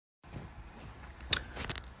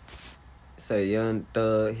Say Young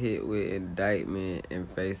Thug hit with indictment and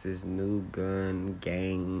faces new gun,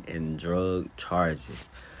 gang, and drug charges.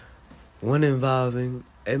 One involving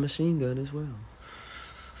a machine gun as well.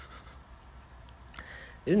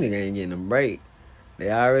 This nigga ain't getting a break.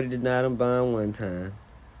 They already denied him bond one time.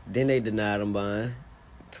 Then they denied him bond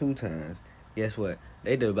 2 times. Guess what?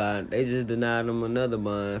 They just denied him another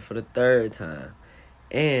bond for the 3rd time.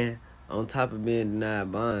 And on top of being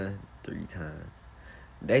denied bond 3 times.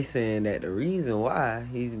 They saying that the reason why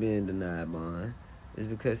he's being denied bond is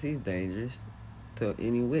because he's dangerous to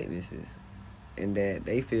any witnesses. And that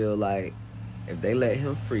they feel like if they let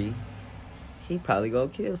him free, he probably gonna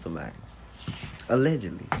kill somebody.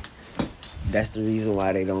 Allegedly. That's the reason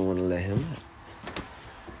why they don't want to let him out.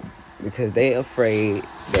 Because they afraid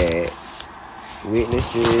that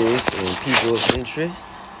witnesses and people of interest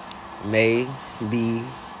may be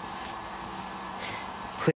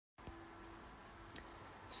put.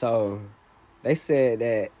 So, they said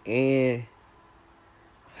that Anne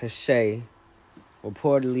Hsieh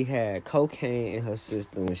reportedly had cocaine in her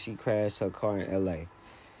system when she crashed her car in L.A.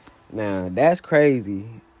 Now, that's crazy.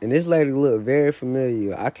 And this lady looked very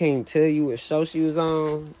familiar. I can't tell you what show she was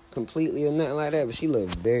on completely or nothing like that, but she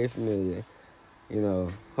looked very familiar. You know,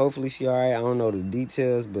 hopefully she alright. I don't know the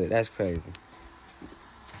details, but that's crazy.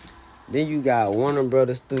 Then you got Warner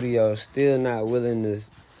Brothers Studios still not willing to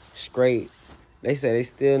scrape. They say they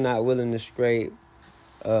still not willing to scrape.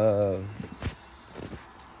 Scrap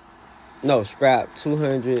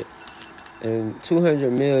 200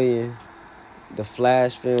 million. The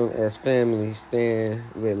Flash film as Family Stand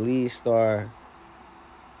with lead star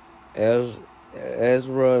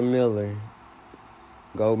Ezra Miller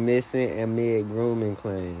go missing amid grooming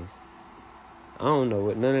claims. I don't know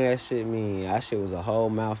what none of that shit mean. That shit was a whole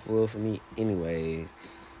mouthful for me anyways.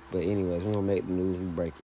 But anyways, we're gonna make the news and break it.